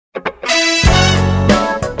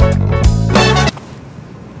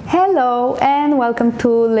Hello and welcome to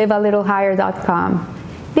livealittlehigher.com.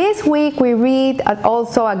 This week we read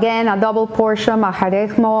also again a double portion of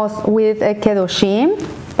Harechmos with Kedoshim,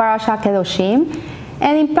 Parasha Kedoshim.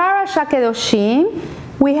 And in Parasha Kedoshim,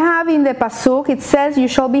 we have in the Pasuk, it says, "You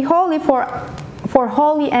shall be holy, for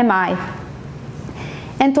holy am I."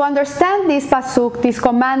 And to understand this Pasuk, this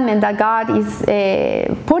commandment that God is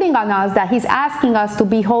putting on us, that He's asking us to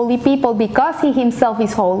be holy people because He Himself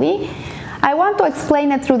is holy, I want to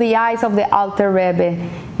explain it through the eyes of the Alter Rebbe,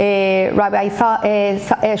 Rabbi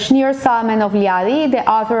Shneur Salman of Liadi, the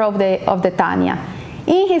author of the Tanya.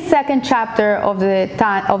 In his second chapter of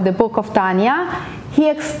the book of Tanya, he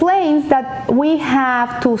explains that we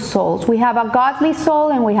have two souls. We have a godly soul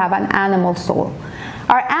and we have an animal soul.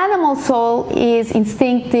 Our animal soul is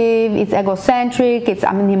instinctive, it's egocentric, it's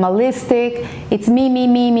animalistic, it's me, me,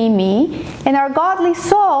 me, me, me. And our godly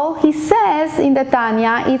soul, he says in the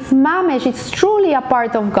Tanya, it's mamesh, it's truly a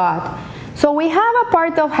part of God. So we have a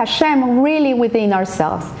part of Hashem really within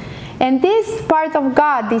ourselves. And this part of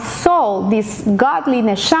God, this soul, this godly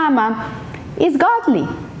neshama, is godly,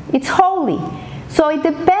 it's holy. So it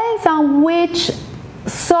depends on which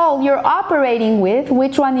soul you're operating with,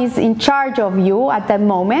 which one is in charge of you at that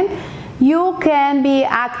moment. You can be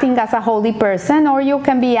acting as a holy person or you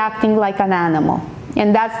can be acting like an animal.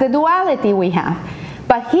 And that's the duality we have.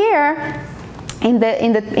 But here in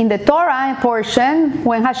the Torah portion,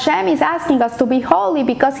 when Hashem is asking us to be holy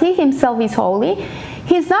because He Himself is holy,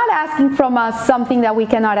 He's not asking from us something that we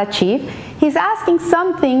cannot achieve. He's asking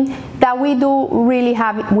something that we do really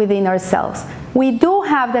have within ourselves. We do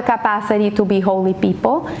have the capacity to be holy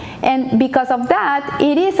people, and because of that,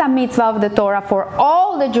 it is a mitzvah of the Torah for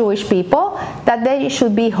all the Jewish people that they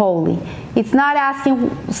should be holy. It's not asking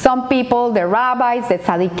some people, the rabbis, the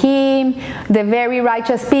tzaddikim, the very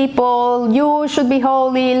righteous people, you should be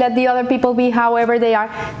holy, let the other people be however they are.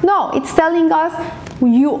 No, it's telling us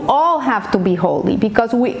you all have to be holy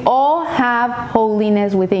because we all have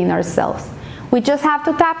holiness within ourselves. We just have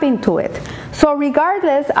to tap into it. So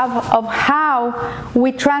regardless of how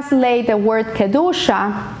we translate the word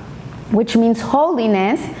Kedusha, which means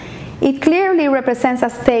holiness, it clearly represents a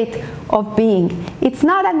state of being. It's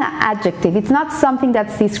not an adjective. It's not something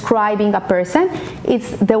that's describing a person.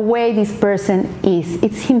 It's the way this person is.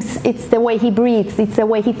 It's the way he breathes. It's the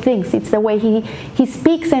way he thinks. It's the way he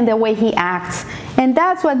speaks and the way he acts. And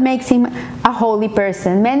that's what makes him a holy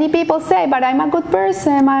person. Many people say, but I'm a good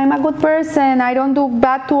person. I'm a good person. I don't do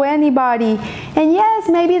bad to anybody. And yes,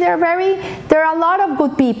 maybe there are a lot of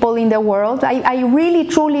good people in the world. I really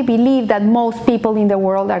truly believe that most people in the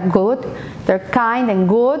world are good. They're kind and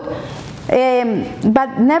good.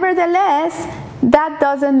 But nevertheless, that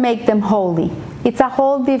doesn't make them holy. It's a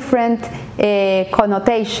whole different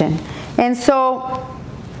connotation. And so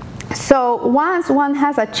once one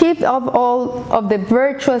has achieved all of the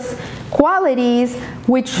virtuous qualities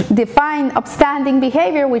which define upstanding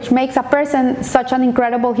behavior, which makes a person such an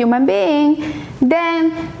incredible human being,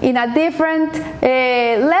 then in a different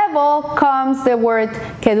level comes the word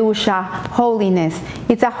Kedusha, holiness.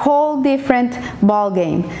 It's a whole different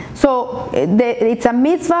ballgame. So it's a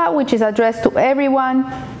mitzvah which is addressed to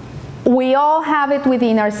everyone. We all have it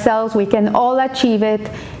within ourselves. We can all achieve it.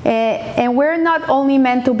 And we're not only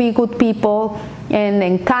meant to be good people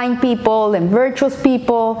and kind people and virtuous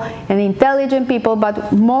people and intelligent people,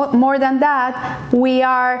 but more than that, we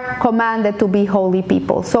are commanded to be holy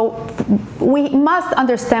people. So we must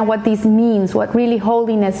understand what this means, what really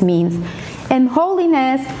holiness means. And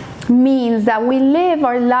holiness means that we live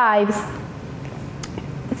our lives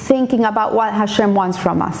thinking about what Hashem wants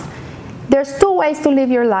from us. There's two ways to live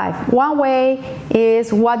your life. One way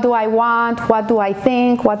is, what do I want? What do I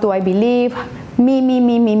think? What do I believe? Me, me,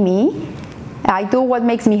 me, me, me. I do what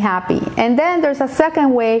makes me happy. And then there's a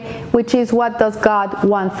second way, which is, what does God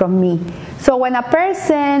want from me? So when a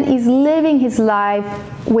person is living his life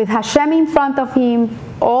with Hashem in front of him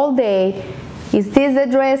all day, is this the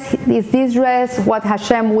dress? Is this dress what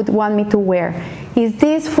Hashem would want me to wear? Is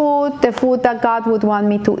this food the food that God would want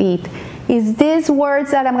me to eat? Is these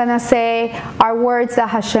words that I'm going to say are words that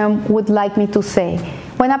Hashem would like me to say?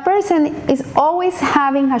 When a person is always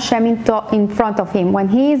having Hashem in front of him, when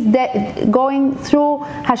he is going through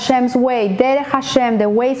Hashem's way, Derech Hashem, the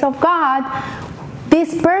ways of God,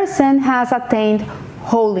 this person has attained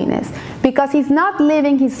holiness. Because he's not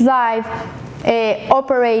living his life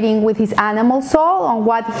operating with his animal soul on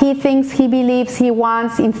what he thinks, he believes, he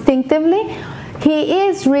wants instinctively. He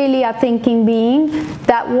is really a thinking being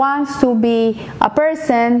that wants to be a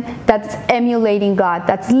person that's emulating God,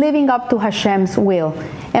 that's living up to Hashem's will.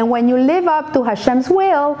 And when you live up to Hashem's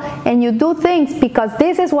will and you do things because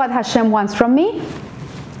this is what Hashem wants from me,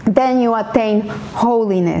 then you attain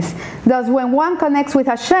holiness. Thus, when one connects with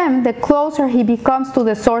Hashem, the closer he becomes to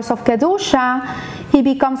the source of Kedusha, he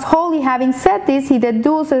becomes holy. Having said this, we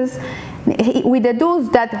deduce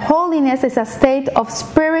that holiness is a state of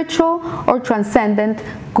spiritual or transcendent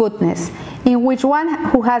goodness, in which one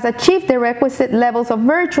who has achieved the requisite levels of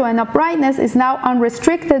virtue and uprightness is now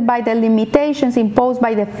unrestricted by the limitations imposed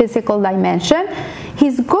by the physical dimension.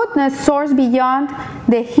 His goodness soars beyond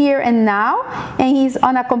the here and now, and he's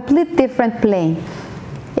on a complete different plane.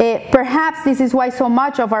 Perhaps this is why so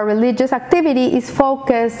much of our religious activity is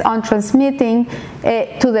focused on transmitting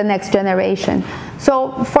to the next generation.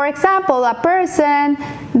 So, for example, a person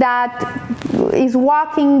that is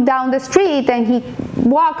walking down the street and he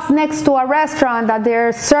walks next to a restaurant that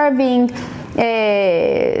they're serving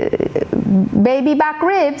baby back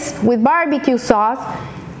ribs with barbecue sauce,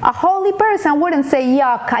 a holy person wouldn't say,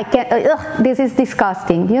 yuck, I can't, ugh, this is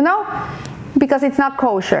disgusting, you know, because it's not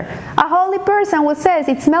kosher. A holy person would say,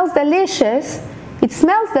 it smells delicious. It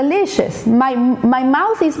smells delicious. My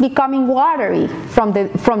mouth is becoming watery from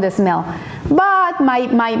the smell. But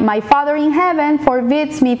my Father in heaven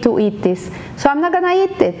forbids me to eat this. So I'm not going to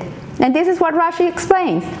eat it. And this is what Rashi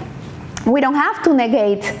explains. We don't have to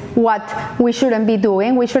negate what we shouldn't be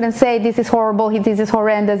doing. We shouldn't say this is horrible, this is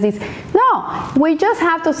horrendous. No, we just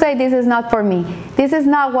have to say this is not for me. This is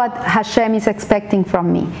not what Hashem is expecting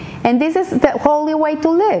from me. And this is the holy way to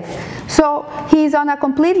live. So he's on a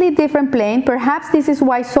completely different plane. Perhaps this is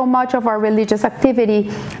why so much of our religious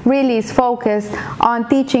activity really is focused on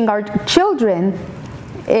teaching our children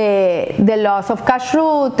the laws of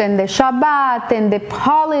kashrut and the Shabbat and the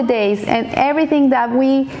holidays and everything that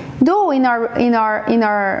we do in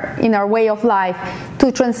our way of life,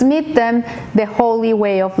 to transmit them the holy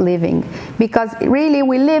way of living, because really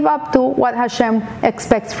we live up to what Hashem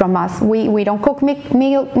expects from us. We don't cook milk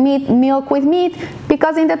with meat,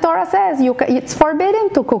 because in the Torah says it's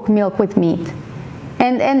forbidden to cook milk with meat.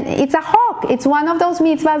 And it's a hok. It's one of those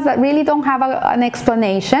mitzvahs that really don't have an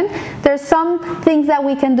explanation. There's some things that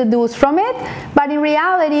we can deduce from it, but in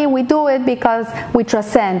reality we do it because we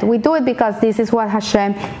transcend. We do it because this is what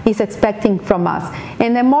Hashem is expecting from us.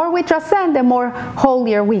 And the more we transcend, the more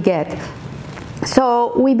holier we get.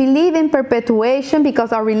 So we believe in perpetuation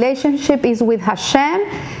because our relationship is with Hashem,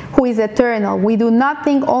 who is eternal. We do not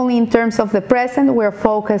think only in terms of the present, we're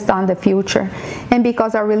focused on the future. And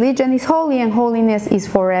because our religion is holy and holiness is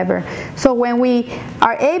forever. So when we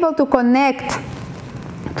are able to connect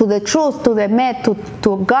to the truth, to the Met,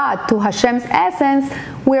 to God, to Hashem's essence,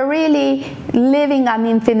 we're really living an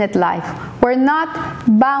infinite life. We're not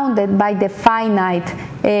bounded by the finite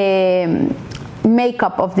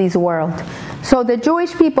makeup of this world. So the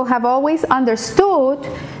Jewish people have always understood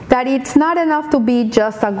that it's not enough to be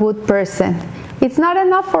just a good person. It's not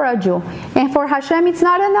enough for a Jew. And for Hashem, it's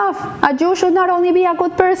not enough. A Jew should not only be a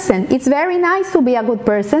good person. It's very nice to be a good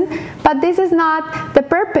person, but this is not the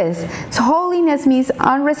purpose. So holiness means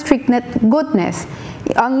unrestricted goodness,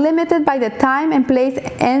 unlimited by the time and place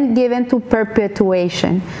and given to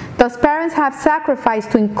perpetuation. Thus, parents have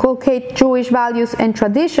sacrificed to inculcate Jewish values and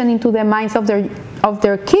tradition into the minds of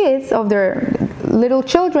their kids, of their little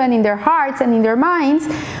children, in their hearts and in their minds.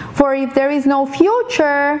 For if there is no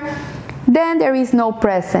future, then there is no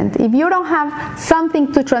present. If you don't have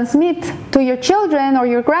something to transmit to your children or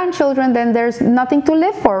your grandchildren, then there's nothing to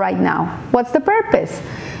live for right now. What's the purpose?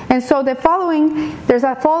 And so there's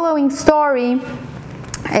a following story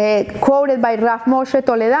quoted by Rav Moshe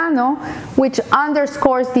Toledano, which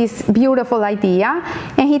underscores this beautiful idea.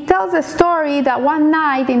 And he tells a story that one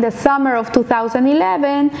night in the summer of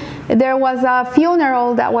 2011, there was a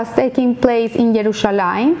funeral that was taking place in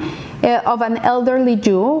Jerusalem of an elderly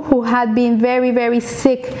Jew who had been very, very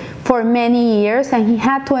sick for many years, and he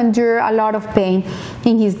had to endure a lot of pain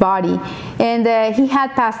in his body. And he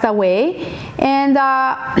had passed away. And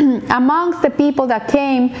amongst the people that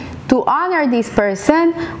came to honor this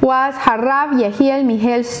person was Harav Yehiel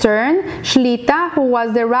Michael Stern Shlita, who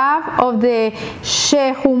was the Rav of the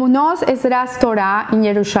Shehunos Ezras Torah in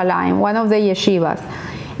Jerusalem, one of the yeshivas.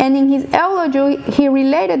 And in his eulogy, he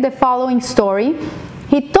related the following story.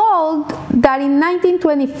 He told that in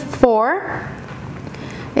 1924,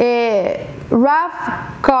 Rav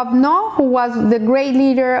Kovno, who was the great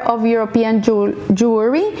leader of European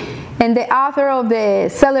Jewry and the author of the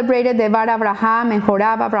celebrated Devar Abraham and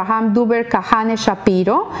Horav Abraham Duber Kahane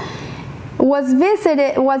Shapiro, was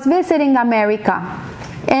visiting America,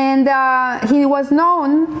 and he was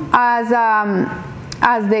known as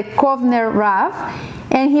the Kovner Rav,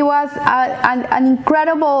 and he was an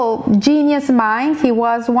incredible genius mind. He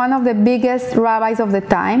was one of the biggest rabbis of the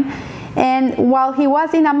time. And while he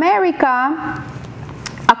was in America,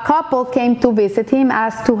 a couple came to visit him,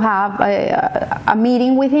 asked to have a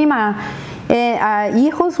meeting with him,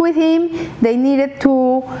 hijos with him. They needed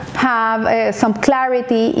to have some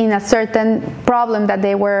clarity in a certain problem that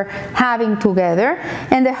they were having together.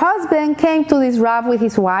 And the husband came to this Rav with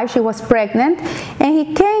his wife. She was pregnant, and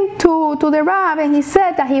he came to the Rav, and he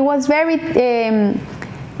said that he was very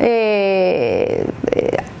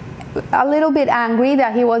a little bit angry,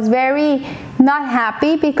 that he was very not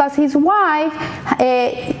happy because his wife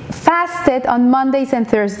fasted on Mondays and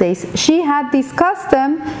Thursdays. She had this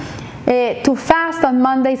custom to fast on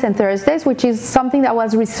Mondays and Thursdays, which is something that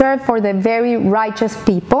was reserved for the very righteous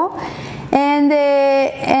people.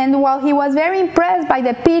 And while he was very impressed by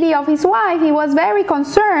the pity of his wife, he was very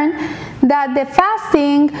concerned that the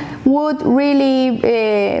fasting would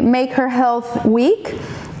really make her health weak,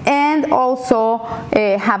 and also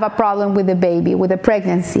have a problem with the baby, with the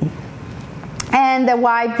pregnancy. And the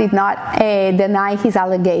wife did not deny his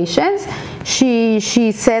allegations. She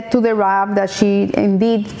said to the Rav that she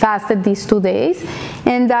indeed fasted these 2 days,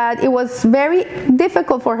 and that it was very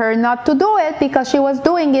difficult for her not to do it, because she was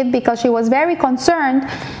doing it because she was very concerned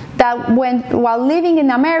that while living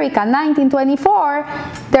in America, 1924,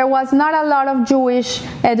 there was not a lot of Jewish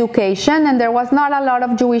education, and there was not a lot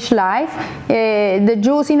of Jewish life. The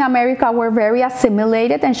Jews in America were very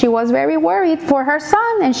assimilated, and she was very worried for her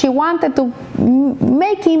son, and she wanted to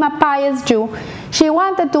make him a pious Jew. She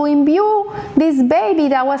wanted to imbue this baby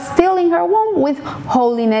that was still in her womb with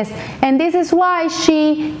holiness, and this is why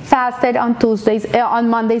she fasted on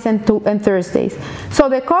Mondays and Thursdays. So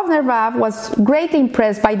the Kovner Rav was greatly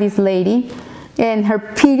impressed by this lady and her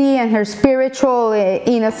pity and her spiritual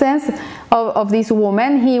innocence of this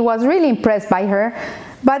woman. He was really impressed by her,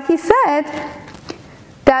 but he said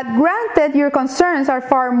that granted your concerns are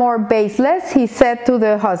far more baseless, he said to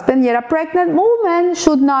the husband, yet a pregnant woman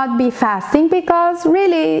should not be fasting, because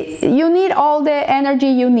really you need all the energy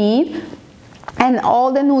you need, and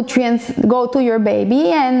all the nutrients go to your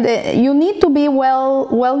baby, and you need to be well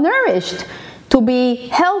nourished to be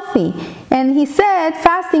healthy. And he said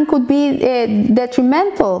fasting could be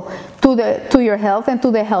detrimental to your health and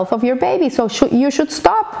to the health of your baby, so you should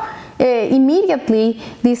stop immediately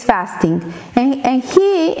this fasting. And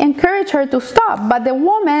he encouraged her to stop, but the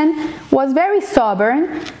woman was very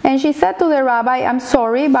stubborn, and she said to the rabbi, I'm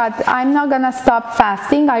sorry, but I'm not gonna stop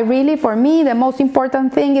fasting. For me, the most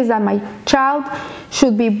important thing is that my child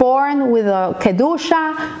should be born with a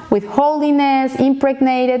kedusha, with holiness,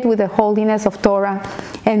 impregnated with the holiness of Torah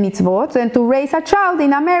and mitzvot. And to raise a child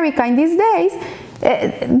in America in these days,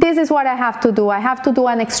 this is what I have to do. I have to do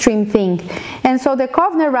an extreme thing. And so the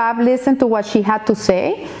Kovner Rav listened to what she had to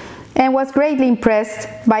say and was greatly impressed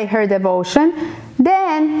by her devotion.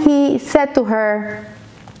 Then he said to her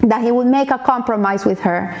that he would make a compromise with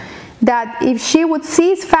her, that if she would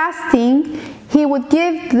cease fasting, he would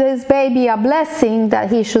give this baby a blessing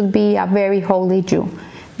that he should be a very holy Jew,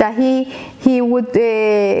 that he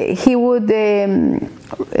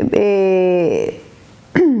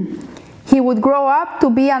would grow up to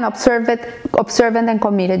be an observant and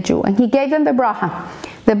committed Jew. And he gave them the bracha,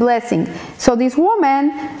 the blessing. So this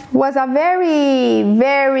woman was a very,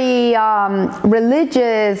 very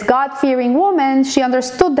religious, God-fearing woman. She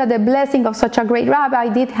understood that the blessing of such a great rabbi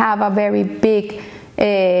did have a very big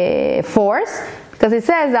force, because it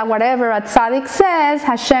says that whatever a tzaddik says,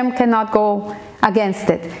 Hashem cannot go against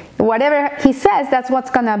it. Whatever he says, that's what's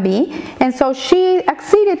gonna be. And so she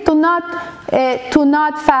acceded to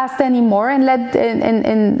not fast anymore,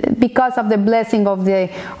 and because of the blessing of the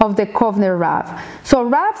Kovner Rav. So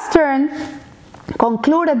Rav Stern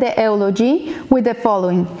concluded the eulogy with the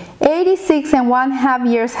following: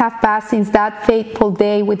 86.5 years have passed since that fateful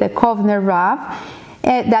day with the Kovner Rav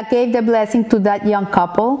that gave the blessing to that young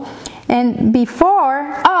couple. And before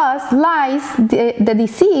us lies the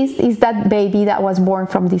deceased is that baby that was born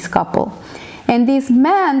from this couple. And this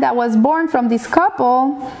man that was born from this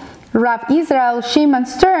couple, Rav Israel Shimon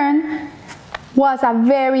Stern, was a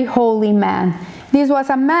very holy man. This was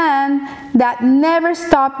a man that never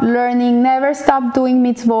stopped learning, never stopped doing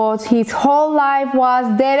mitzvot. His whole life was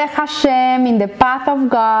derech Hashem, in the path of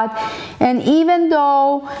God. And even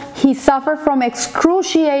though he suffered from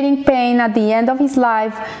excruciating pain at the end of his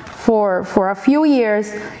life for a few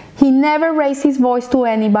years, he never raised his voice to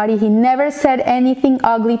anybody. He never said anything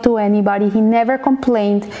ugly to anybody. He never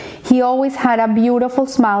complained. He always had a beautiful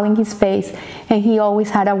smile in his face, and he always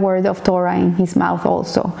had a word of Torah in his mouth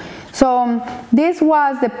also. So this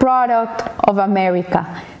was the product of America,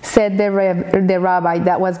 said the rabbi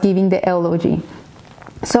that was giving the eulogy.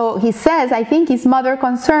 So he says, I think his mother's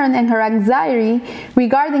concern and her anxiety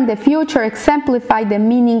regarding the future exemplified the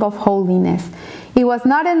meaning of holiness. It was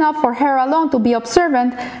not enough for her alone to be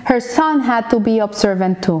observant. Her son had to be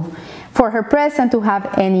observant too, for her presence to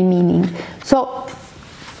have any meaning. So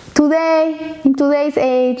today, in today's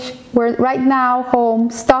age, we're right now home,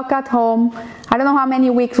 stuck at home. I don't know how many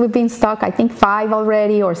weeks we've been stuck. I think 5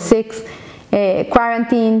 already or 6,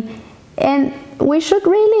 quarantine. And we should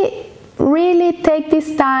really take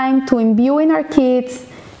this time to imbue in our kids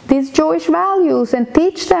these Jewish values and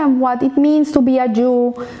teach them what it means to be a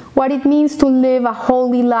Jew, what it means to live a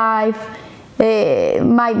holy life.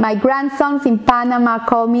 My grandsons in Panama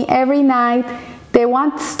call me every night. They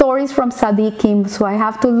want stories from Tzaddikim, so I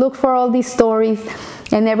have to look for all these stories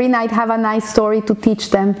and every night have a nice story to teach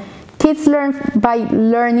them. Kids learn by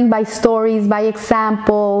learning by stories, by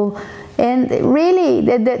example. And really,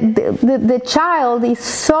 the child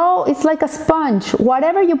is it's like a sponge.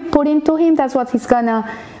 Whatever you put into him, that's what he's gonna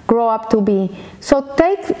grow up to be. So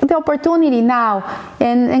take the opportunity now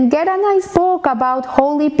and get a nice book about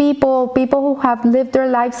holy people who have lived their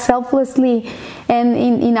lives selflessly and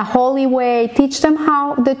in a holy way. Teach them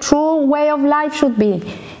how the true way of life should be.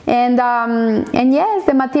 And yes,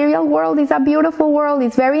 the material world is a beautiful world.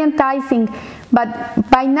 It's very enticing. But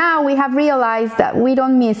by now we have realized that we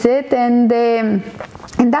don't miss it, and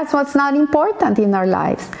that's what's not important in our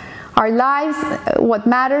lives. Our lives, what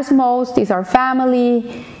matters most is our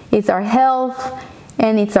family, it's our health,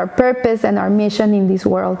 and it's our purpose and our mission in this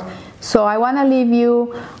world. So I want to leave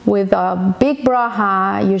you with a big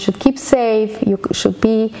bracha. You should keep safe, you should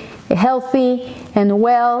be healthy and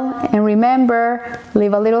well, and remember,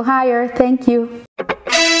 live a little higher. Thank you.